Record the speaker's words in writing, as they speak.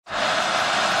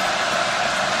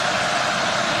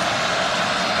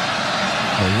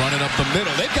Running up the middle.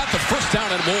 They've got the first down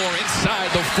and more inside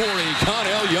the 40.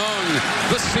 Connell Young,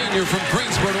 the senior from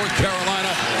Greensboro, North Carolina.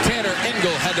 Tanner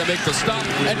Engel had to make the stop,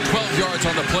 and 12 yards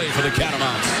on the play for the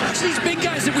Catamounts. It's these big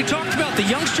guys that we talked about, the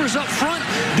youngsters up front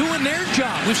doing their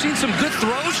job. We've seen some good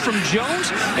throws from Jones,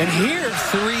 and here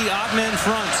 3 odd man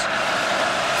fronts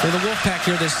for the Wolfpack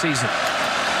here this season.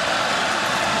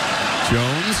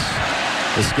 Jones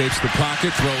escapes the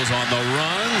pocket, throws on the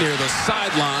run near the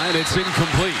sideline. It's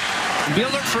incomplete. Be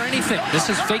alert for anything. This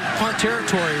is fake punt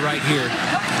territory right here.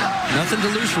 Nothing to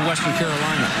lose for Western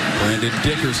Carolina. Brandon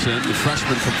Dickerson, the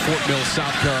freshman from Fort Mill,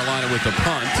 South Carolina, with the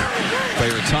punt.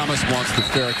 Thayer Thomas wants the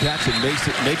fair catch and makes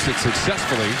it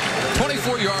successfully.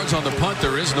 24 yards on the punt.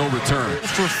 There is no return.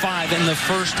 For 5 in the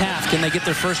first half. Can they get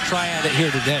their first try at it here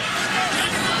today?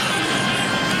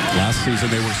 Last season,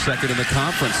 they were second in the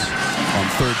conference on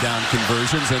third down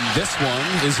conversions, and this one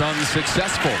is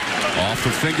unsuccessful. Off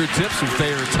the fingertips of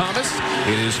Thayer Thomas.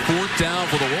 It is 4th down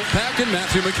for the Wolfpack and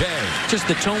Matthew McKay. Just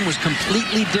the tone was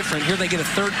completely different. Here they get a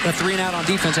 3 and out on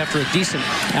defense after a decent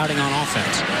outing on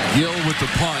offense. Gill with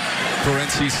the punt for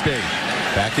NC State.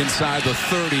 Back inside the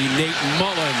 30, Nate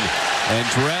Mullen, and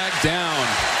dragged down.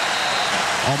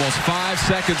 Almost 5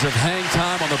 seconds of hang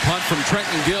time on the punt from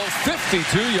Trenton Gill.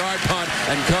 52-yard punt,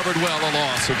 and covered well, a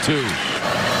loss of 2.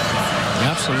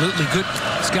 Absolutely good.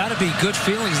 It's got to be good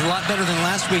feelings. A lot better than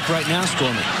last week right now,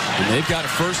 Stormy. And they've got a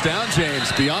first down,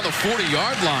 James, beyond the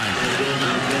 40-yard line.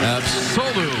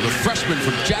 Absolu, the freshman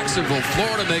from Jacksonville,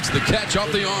 Florida, makes the catch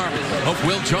off the arm of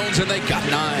Will Jones, and they got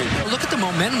 9. Look at the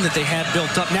momentum that they had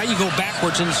built up. Now you go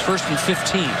backwards, and it's 1st and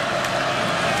 15.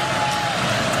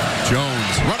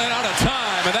 Jones running out of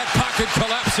time, and that pocket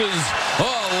collapses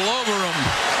all over him.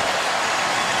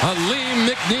 Aleem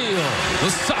McNeil, the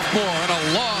sophomore, and a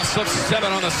loss of 7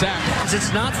 on the sack.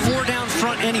 It's not 4 down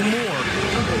front anymore.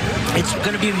 It's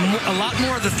going to be a lot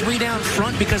more of the 3 down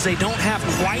front because they don't have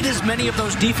quite as many of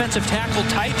those defensive tackle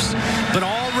types, but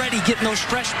already getting those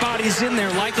fresh bodies in there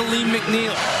like Aleem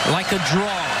McNeil, like a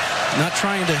draw. Not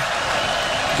trying to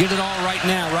get it all right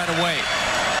now, right away.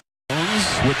 Jones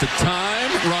with the time,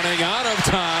 running out of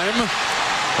time,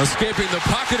 escaping the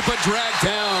pocket but dragged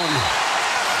down.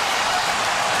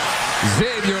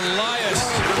 Xavier Elias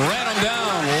ran him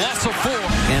down, loss of 4.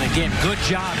 And again, good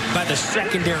job by the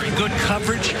secondary. Good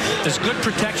coverage. There's good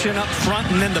protection up front,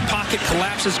 and then the pocket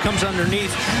collapses, comes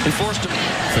underneath, and forced him.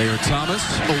 Thayer Thomas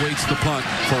awaits the punt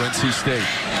for NC State.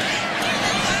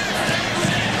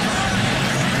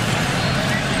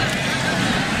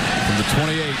 From the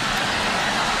 28,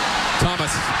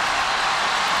 Thomas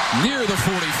near the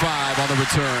 45 on the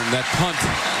return. That punt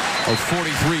of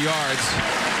 43 yards.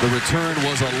 The return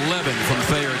was 11 from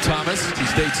Thayer Thomas. NC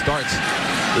State starts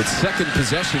its second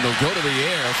possession. They'll go to the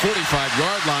air,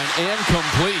 45-yard line, and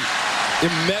complete.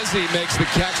 Imezi makes the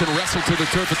catch and wrestle to the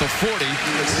turf at the 40.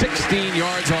 16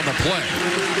 yards on the play.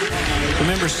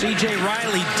 Remember, C.J.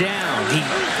 Riley down. He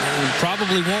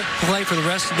probably won't play for the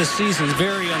rest of the season.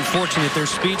 Very unfortunate. Their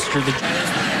speedster.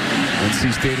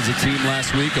 NC State as a team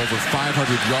last week, over 500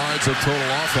 yards of total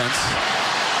offense.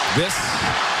 This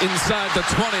inside the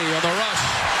 20 on the rush.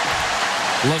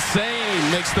 Lassane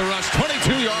makes the rush,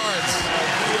 22 yards.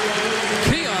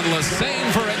 Keon Lassane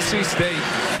for NC State.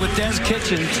 With Des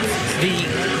Kitchen, the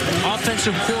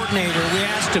offensive coordinator, we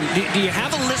asked him, do you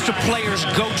have a list of players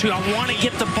go to? I want to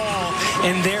get the ball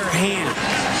in their hand.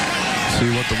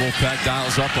 See what the Wolfpack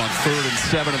dials up on 3rd and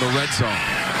 7 in the red zone.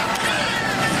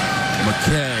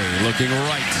 McKay looking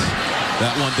right.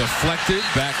 That one deflected,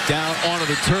 back down onto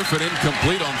the turf and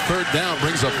incomplete on 3rd down,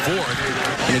 brings up 4th.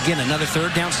 And again, another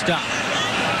 3rd down stop.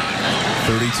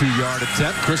 32-yard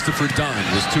attempt. Christopher Dunn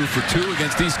was 2 for 2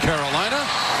 against East Carolina,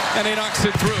 and he knocks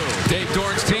it through. Dave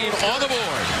Dorn's team on the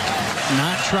board.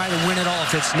 Not try to win it all.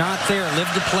 If it's not there, live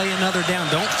to play another down.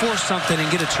 Don't force something and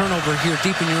get a turnover here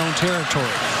deep in your own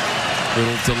territory.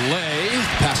 Little delay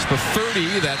past the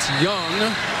 30. That's Young.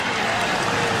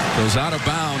 Goes out of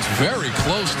bounds, very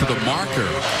close to the marker.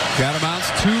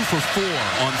 Catamounts 2 for 4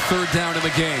 on 3rd down in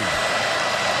the game.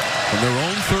 From their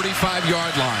own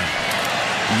 35-yard line.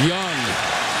 Young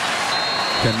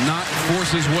cannot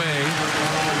force his way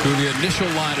through the initial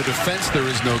line of defense. There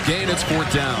is no gain. It's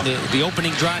 4th down. The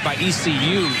opening drive by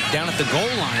ECU down at the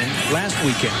goal line last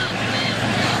weekend.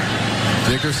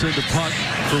 Dickerson to punt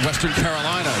for Western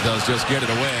Carolina. Does just get it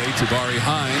away. Tabari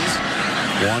Hines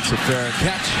wants a fair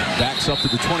catch, backs up to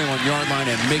the 21-yard line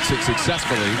and makes it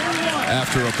successfully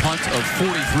after a punt of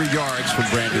 43 yards from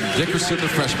Brandon Dickerson, the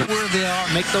freshman. Where they are,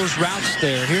 make those routes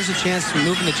there. Here's a chance to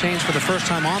move in the chains for the first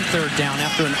time on 3rd down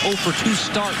after an 0 for 2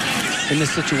 start in this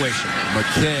situation.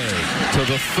 McKay to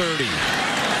the 30.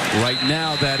 Right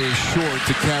now, that is short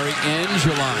to carry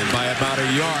Angeline by about a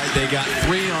yard. They got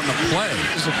 3 on the play.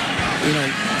 You know,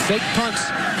 fake punts.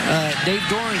 Dave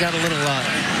Doran got a little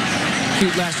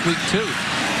cute last week, too.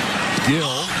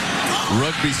 Gill,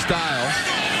 rugby style.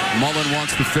 Mullen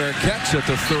wants the fair catch at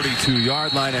the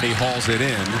 32-yard line, and he hauls it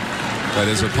in. That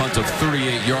is a punt of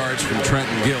 38 yards from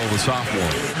Trenton Gill, the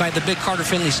sophomore. By the big Carter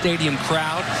Finley Stadium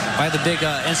crowd, by the big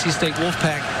NC State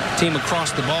Wolfpack team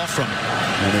across the ball from.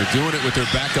 And they're doing it with their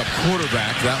backup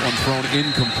quarterback. That one thrown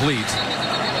incomplete.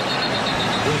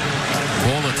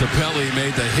 Bola Tapelli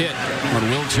made the hit on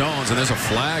Will Jones, and there's a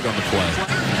flag on the play.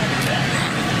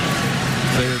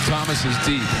 Thayer Thomas is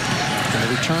deep. And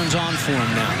the return's on for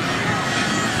him now.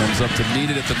 Comes up to need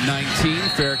it at the 19.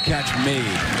 Fair catch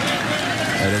made.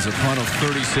 That is a punt of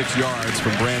 36 yards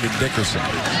from Brandon Dickerson.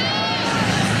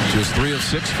 Just 3 of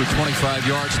 6 for 25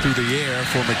 yards through the air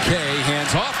for McKay.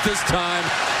 Hands off this time.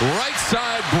 Right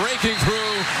side breaking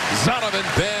through. Zonoavan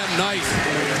Knight.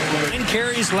 9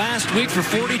 carries last week for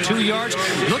 42 yards.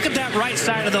 Look at that right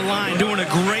side of the line, doing a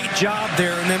great job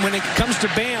there. And then when it comes to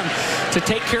Bam to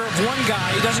take care of one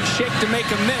guy, he doesn't shake to make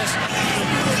a miss.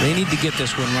 They need to get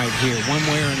this one right here. One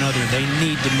way or another, they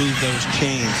need to move those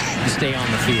chains and stay on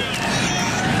the field.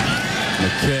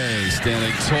 McKay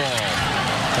standing tall.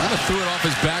 Kind of threw it off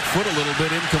his back foot a little bit,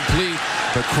 incomplete.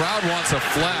 The crowd wants a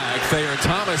flag. Thayer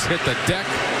Thomas hit the deck,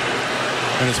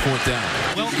 and it's 4th down.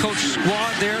 Well-coached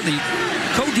squad there. The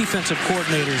co-defensive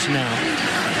coordinators now,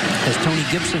 as Tony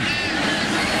Gibson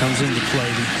comes into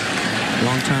play, the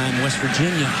longtime West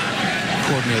Virginia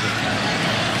coordinator.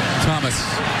 Thomas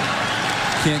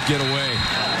can't get away.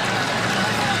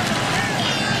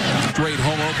 Straight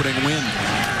home opening win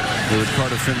at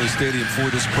Carter Finley Stadium for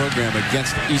this program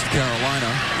against East Carolina.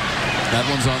 That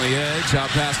one's on the edge, out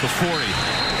past the 40.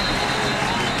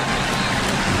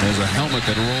 There's a helmet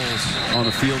that rolls on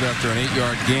the field after an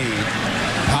 8-yard gain.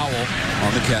 Powell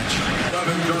on the catch.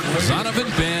 Zonoavan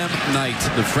Knight,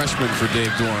 the freshman for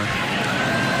Dave Doran.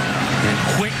 And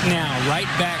quick now, right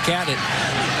back at it,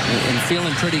 and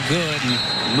feeling pretty good, and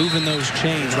moving those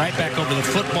chains right back over the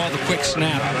football, the quick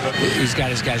snap. He's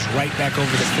got his guys right back over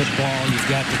the football. You've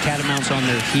got the Catamounts on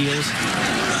their heels.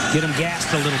 Get them gassed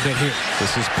a little bit here.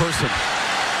 This is Person.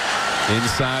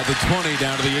 Inside the 20,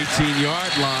 down to the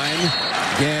 18-yard line.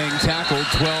 Gang tackled,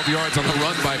 12 yards on the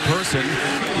run by Person.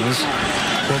 Those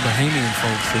poor Bahamian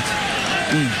folks,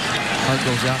 heart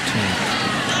goes out to him.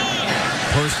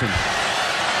 Person,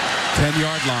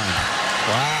 10-yard line.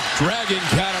 Wow. Dragging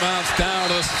Catamounts down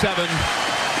to 7.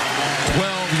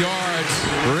 12 yards.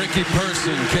 Ricky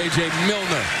Person, KJ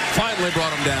Milner finally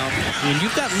brought him down. And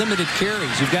you've got limited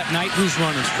carries. You've got Knight who's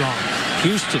running strong.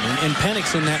 Houston and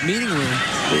Penix in that meeting room.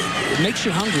 It makes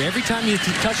you hungry. Every time you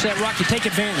touch that rock, you take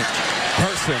advantage.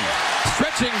 Person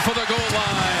stretching for the goal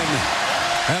line.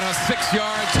 And a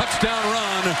 6-yard touchdown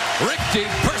run. Ricky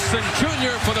Person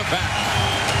Jr. for the back.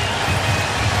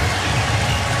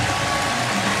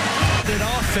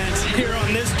 Offense here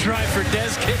on this drive for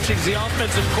Des Kitchings, the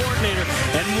offensive coordinator.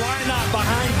 And why not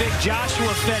behind big Joshua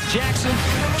Fett Jackson,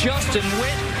 Justin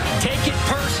Witt, take it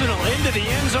personal into the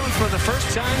end zone for the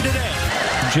first time today.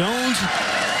 Jones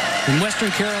in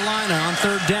Western Carolina on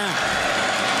 3rd down.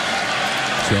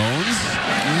 Jones,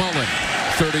 Mullen,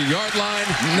 30-yard line,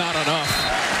 not enough.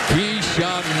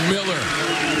 Keyshawn Miller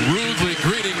rudely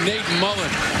greeting Nate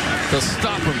Mullen to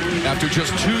stop him after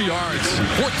just 2 yards.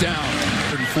 4th down.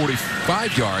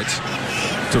 145 yards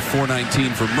to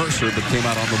 419 for Mercer, but came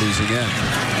out on the losing end.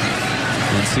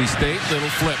 NC State, little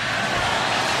flip.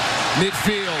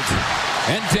 Midfield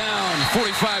and down,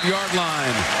 45-yard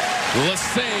line.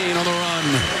 Lassane on the run.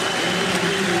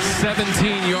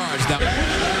 17 yards. Now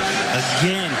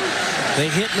again, they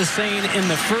hit Lassane in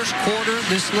the first quarter.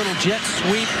 This little jet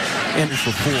sweep. And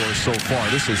for 4 so far.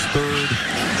 This is 3rd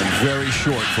and very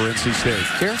short for NC State.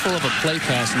 Careful of a play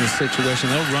pass in this situation.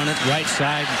 They'll run it right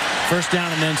side. First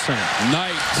down and then some.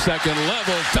 Knight, second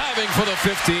level, diving for the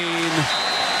 15.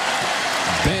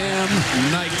 Bam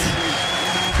Knight.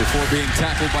 Before being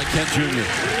tackled by Kent Jr.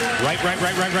 Right.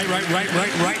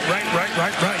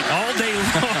 All day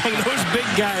long, those big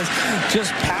guys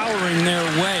just powering their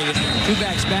way. 2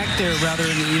 backs back there, rather,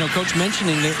 Coach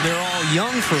mentioning they're all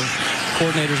young for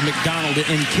coordinators McDonald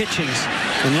and Kitchings.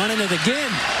 And running it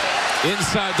again.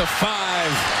 Inside the 5.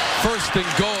 1st and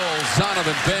goal.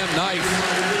 Zonoavan Knight.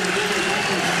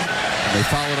 They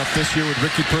followed up this year with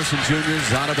Ricky Person Jr.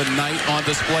 Zonoavan Knight on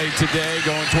display today,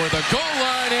 going toward the goal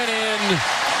line and in.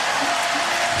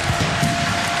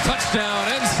 Touchdown,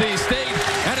 NC State,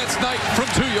 and it's Knight from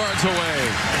 2 yards away.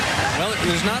 Well,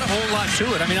 there's not a whole lot to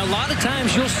it. I mean, a lot of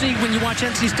times you'll see when you watch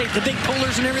NC State, the big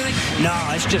pullers and everything. No,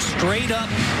 it's just straight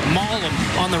up maul them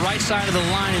on the right side of the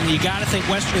line, and you got to think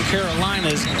Western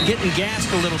Carolina is getting gassed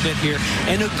a little bit here.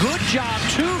 And a good job,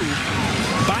 too,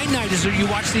 by Knight as you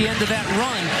watch the end of that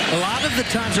run. A lot of the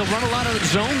times they'll run a lot of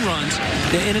zone runs,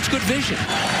 and it's good vision.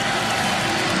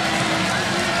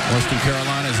 Western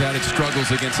Carolina has had its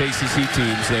struggles against ACC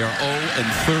teams. They are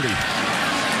 0-30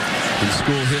 in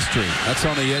school history. That's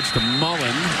on the edge to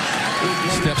Mullen.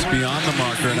 Steps beyond the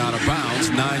marker and out of bounds.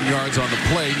 9 yards on the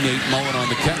play. Nate Mullen on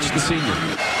the catch, the senior.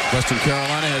 Western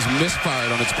Carolina has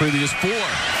misfired on its previous 4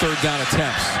 third-down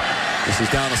attempts. This is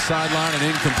down the sideline and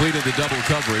incomplete into double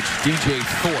coverage. DJ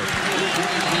Thorpe,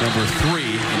 number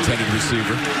 3, intended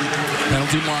receiver.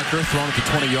 Penalty marker thrown at the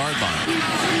 20-yard line.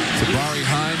 Tabari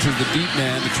Hines is the deep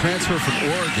man, the transfer from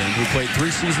Oregon, who played 3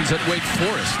 seasons at Wake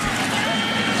Forest.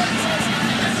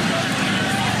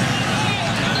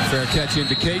 Fair catch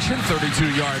indication,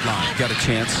 32-yard line. Got a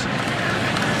chance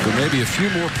for maybe a few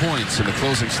more points in the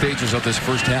closing stages of this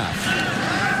first half.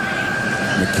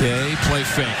 McKay, play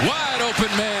fake. Wide open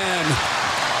man.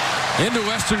 Into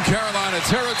Western Carolina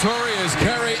territory is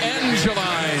Carrie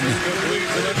Angeline.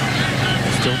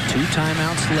 Still 2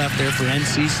 timeouts left there for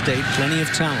NC State. Plenty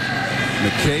of time.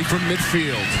 McKay from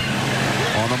midfield.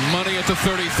 On the money at the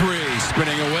 33.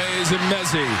 Spinning away is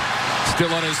Imezi.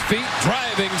 Still on his feet,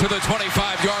 driving to the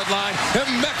 25-yard line.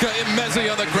 Emeka Imezi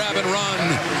on the grab and run.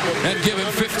 And give him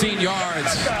 15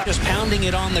 yards. Just pounding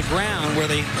it on the ground where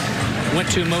they went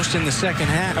to most in the second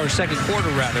half, or second quarter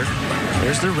rather.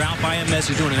 There's the route by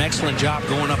Imezi, doing an excellent job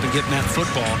going up and getting that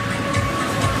football.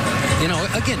 You know,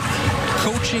 again,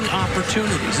 coaching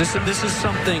opportunities. This is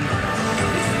something,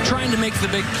 trying to make the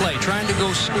big play, trying to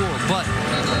go score, but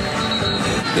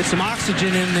get some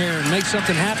oxygen in there and make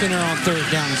something happen there on third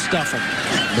down and stuff it.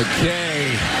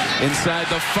 McKay inside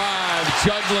the 5,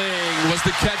 juggling. Was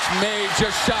the catch made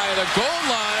just shy of the goal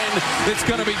line? It's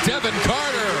going to be Devin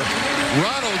Carter.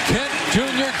 Ronald Kent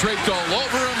Jr. draped all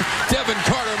over him. Devin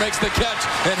Carter makes the catch.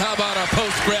 And how about a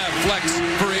post-grab flex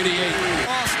for 88?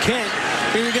 Off Kent.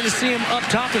 Here you're going to see him up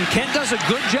top, and Kent does a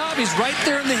good job. He's right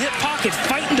there in the hip pocket,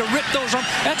 fighting to rip those on.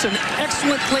 That's an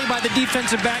excellent play by the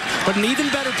defensive back, but an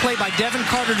even better play by Devin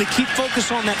Carter to keep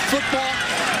focus on that football,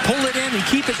 pull it in, and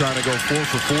keep it. Trying to go 4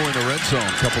 for 4 in the red zone.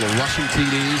 A couple of rushing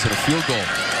TDs and a field goal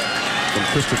from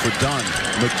Christopher Dunn.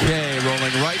 McKay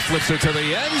rolling right, flips it to the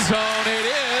end zone. It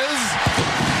is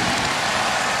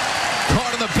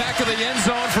caught in the back of the end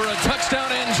zone for a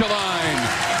touchdown. Angeline.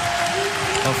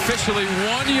 Officially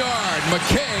 1 yard.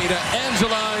 McKay to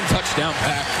Angeline. Touchdown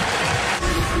pack.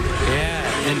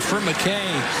 Yeah, and for McKay,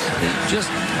 just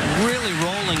really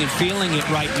rolling and feeling it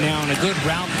right now. And a good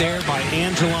route there by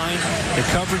Angeline. The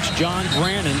coverage, John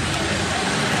Brannon.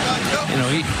 You know,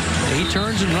 he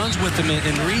turns and runs with him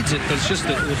and reads it, but it's just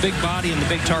the big body and the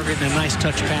big target and a nice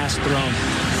touch pass thrown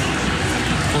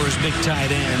for his big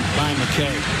tight end by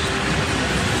McKay.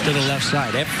 To the left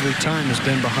side. Every time has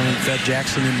been behind Fed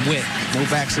Jackson and Witt. No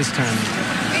backs this time.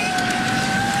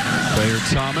 Player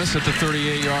Thomas at the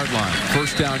 38-yard line.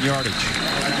 First down yardage.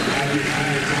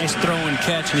 Nice throw and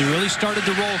catch, and he really started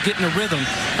to roll, getting a rhythm,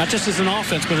 not just as an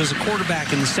offense, but as a quarterback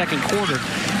in the second quarter,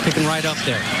 picking right up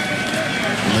there.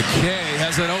 McKay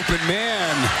has an open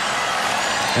man,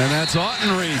 and that's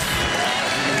Ottenreith.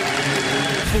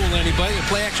 Fool anybody, a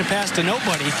play action pass to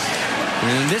nobody.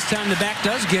 And this time the back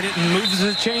does get it and moves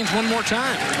the chains one more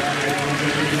time.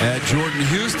 Add Jordan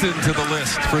Houston to the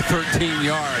list for 13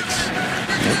 yards.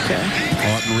 Okay.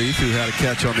 Ottenreith, who had a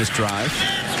catch on this drive.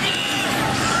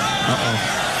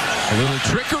 A little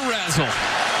trick-a-razzle.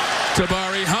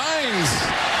 Tabari Hines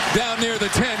down near the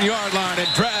 10-yard line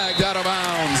and dragged out of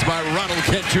bounds by Ronald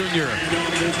Kent Jr.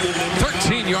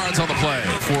 13 yards on the play.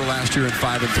 4 last year and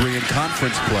 5-3 in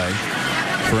conference play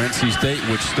for NC State,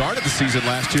 which started the season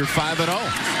last year 5-0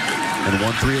 and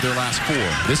won 3 of their last 4.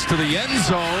 This to the end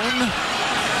zone,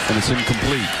 and it's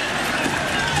incomplete.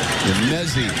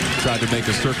 Imezi tried to make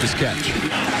a circus catch.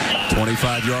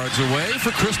 25 yards away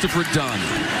for Christopher Dunn.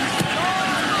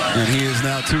 And he is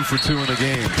now 2 for 2 in the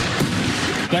game.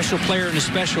 Special player and a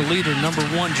special leader, number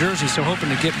 1 jersey, so hoping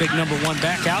to get big number 1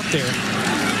 back out there.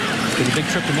 Get a big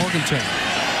trip to Morgantown.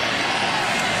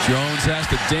 Jones has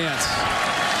to dance.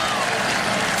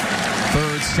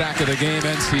 Third sack of the game,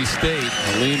 NC State.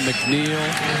 Aline McNeil,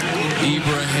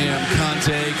 Ibrahim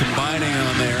Conte combining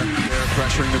on there. They're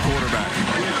pressuring the quarterback.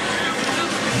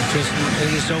 They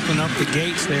just open up the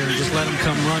gates there and just let them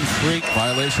come run free.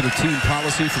 Violation of team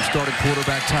policy from starting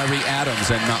quarterback Tyree Adams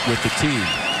and not with the team.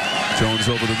 Jones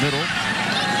over the middle.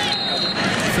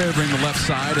 favoring the left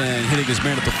side and hitting his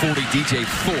man at the 40, DJ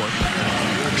Thorpe.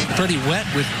 Pretty wet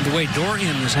with the way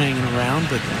Dorian was hanging around,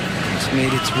 but it's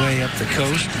made its way up the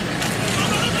coast.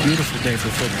 Beautiful day for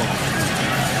football.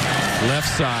 Left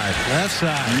side. Left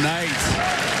side. Knight.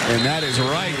 And that is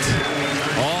right.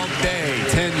 All day.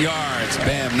 10 yards.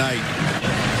 Bam, Knight.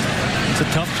 It's a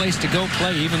tough place to go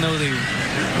play, even though they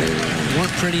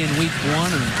weren't pretty in week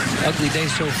 1 and ugly day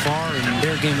so far in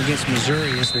their game against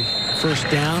Missouri as the first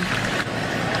down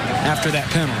after that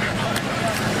penalty.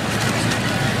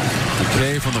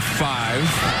 McKay from the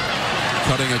 5.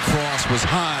 Cutting across was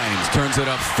Hines. Turns it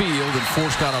upfield and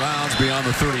forced out of bounds beyond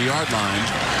the 30-yard line.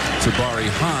 Tabari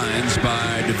Hines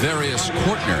by Devarius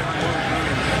Courtner.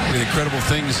 Did incredible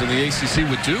things in the ACC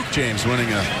with Duke, James, winning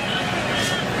a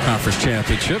conference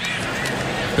championship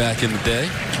back in the day.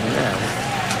 Yeah,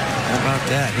 how about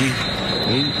that? He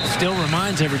still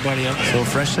reminds everybody of it. So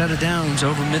fresh set of downs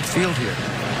over midfield here.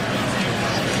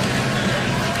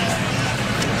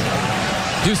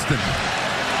 Houston.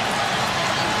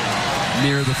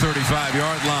 Near the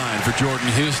 35-yard line for Jordan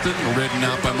Houston, ridden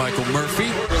out by Michael Murphy.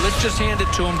 Well, let's just hand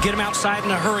it to him. Get him outside in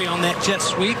a hurry on that jet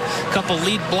sweep. A couple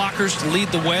lead blockers to lead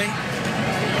the way.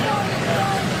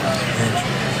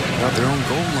 Got their own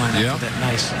goal line after that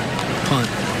nice punt.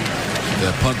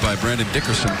 That punt by Brandon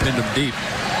Dickerson pinned him deep.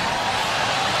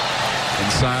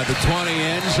 Inside the 20,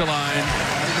 Angeline.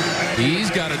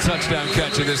 He's got a touchdown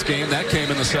catch in this game. That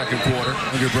came in the second quarter.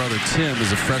 Your brother Tim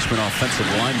is a freshman offensive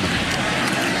lineman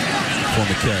for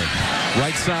McKay.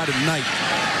 Right side of Knight.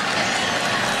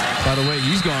 By the way,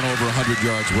 he's gone over 100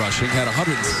 yards rushing. Had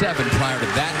 107 prior to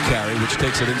that carry, which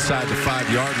takes it inside the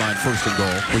 5-yard line, first and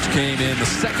goal, which came in the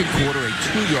second quarter, a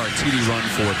 2-yard TD run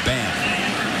for Bam.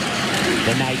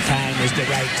 The night time is the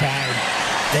right time.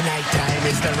 The night time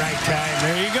is the right time.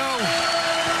 There you go.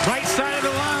 Right side of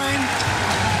the line.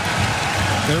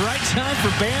 The right time for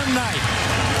Bam Knight.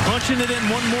 Punching it in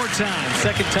one more time.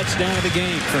 Second touchdown of the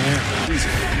game for him.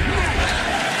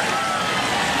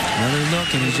 Another look,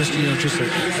 and he's just, just a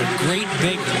great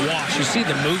big wash. You see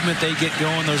the movement they get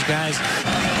going, those guys.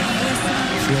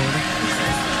 Florida.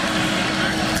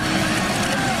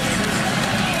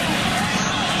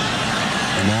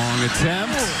 Long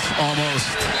attempt. Almost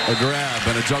a grab,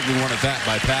 and a juggling one at that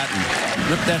by Patton.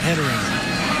 Rip that header in.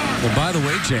 Well, by the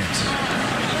way, James,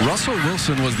 Russell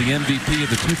Wilson was the MVP of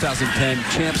the 2010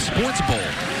 Champs Sports Bowl.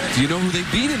 Do you know who they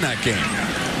beat in that game?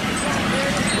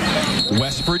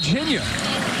 West Virginia.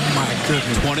 My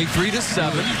goodness.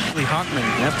 23-7. Lee Hockman,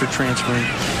 after transferring,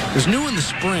 was new in the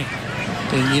spring.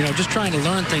 And, just trying to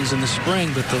learn things in the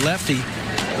spring. But the lefty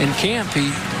in camp,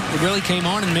 he really came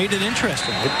on and made it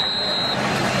interesting.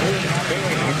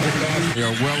 They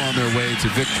are well on their way to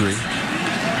victory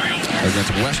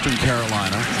against Western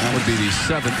Carolina. That would be the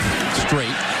 7th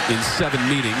straight in 7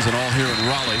 meetings, and all here in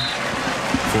Raleigh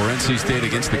for NC State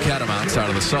against the Catamounts out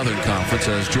of the Southern Conference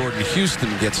as Jordan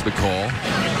Houston gets the call.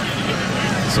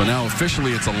 So now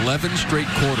officially it's 11 straight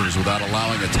quarters without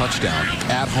allowing a touchdown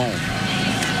at home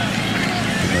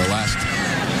in their last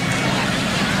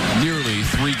nearly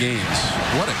 3 games.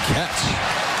 What a catch.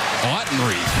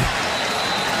 Ottenreith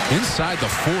inside the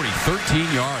 40,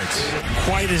 13 yards.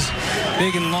 Quite as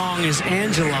big and long as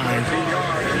Angeline,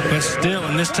 but still,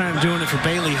 and this time doing it for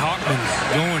Bailey Hockman,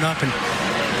 going up and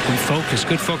focus,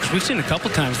 good focus. We've seen a couple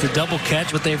times the double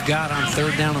catch, what they've got on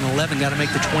 3rd down and 11, got to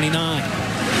make the 29.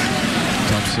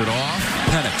 Dumps it off,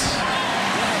 Penix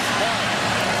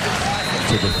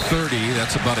to the 30,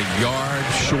 that's about a yard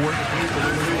short.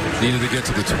 Needed to get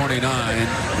to the 29.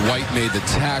 White made the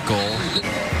tackle.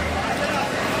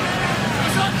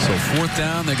 So 4th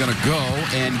down, they're going to go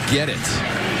and get it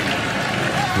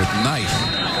with Knight.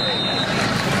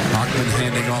 Hockman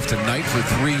handing off to Knight for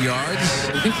 3 yards.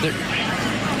 I think they're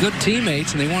good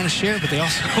teammates and they want to share, but they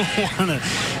also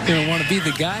want to be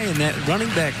the guy in that running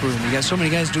back room. You got so many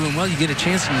guys doing well, you get a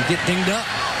chance and you get dinged up.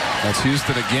 That's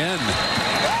Houston again.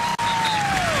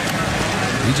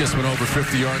 He just went over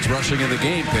 50 yards rushing in the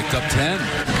game, picked up 10.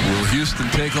 Will Houston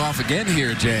take off again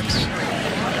here, James?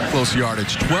 Close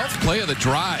yardage. 12th play of the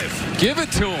drive. Give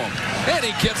it to him. And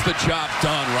he gets the job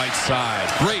done right side.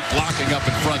 Great blocking up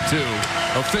in front, too.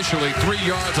 Officially 3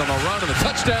 yards on the run and the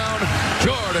touchdown.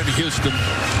 Jordan Houston.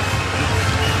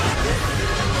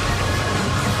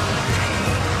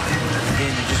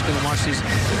 Again, you're just going to watch these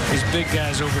big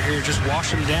guys over here just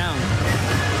wash them down.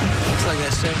 Looks like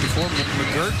I said before,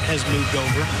 McGirt has moved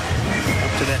over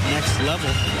up to that next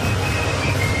level.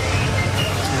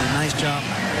 And a nice job.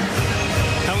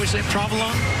 How would you say,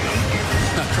 Provolone?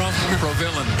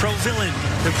 Provillain. Provillain.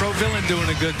 The Provillain doing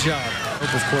a good job.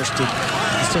 Of course, did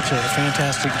such a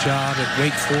fantastic job at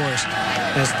Wake Forest.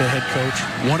 as the head coach.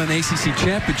 Won an ACC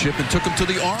championship and took him to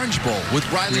the Orange Bowl with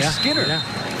Riley Skinner.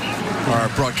 Our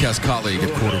broadcast colleague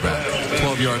at quarterback.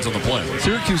 12 yards on the play.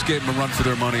 Syracuse gave them a run for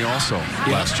their money also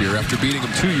last year after beating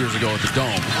them 2 years ago at the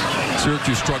Dome.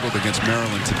 Syracuse struggled against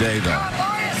Maryland today, though.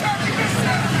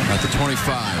 At the 25,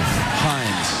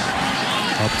 Hines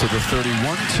up to the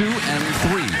 31, 2 and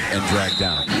 3 and dragged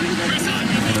down.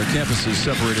 And their campus is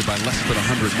separated by less than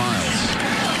 100 miles.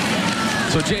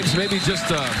 So, James, maybe just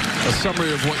a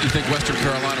summary of what you think Western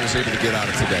Carolina was able to get out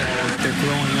of today. They're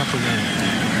growing up again.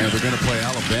 And they're going to play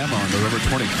Alabama on November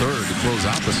 23rd to close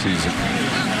out the season.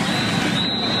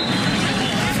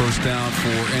 First down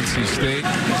for NC State.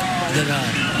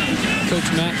 Coach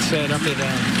Mack said up at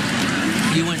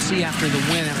UNC after the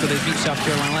win, after they beat South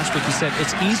Carolina last week, he said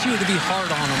it's easier to be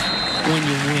hard on them when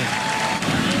you win.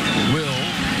 Will,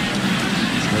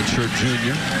 redshirt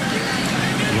junior,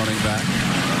 running back.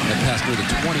 That pass near the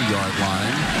 20-yard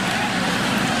line.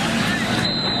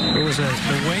 There was the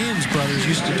Wayans brothers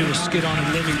used to do a skit on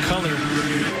In Living Color.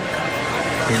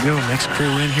 Here you go, next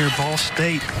crew in here, Ball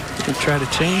State. We'll try to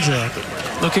change that.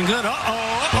 Looking good.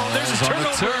 There's a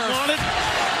turnover.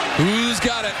 Who's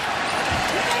got it?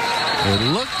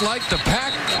 It looked like the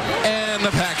Pack, and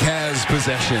the Pack has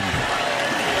possession.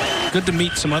 Good to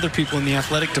meet some other people in the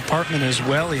athletic department as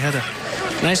well. He had a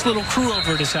nice little crew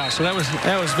over at his house, so that was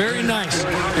very nice.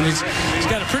 And he's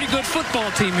got a pretty good football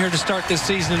team here to start this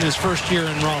season in his first year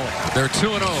in Raleigh. They're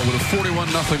 2-0 with a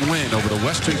 41-0 win over the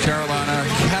Western Carolina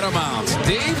Catamounts.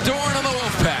 Dave Dorn on the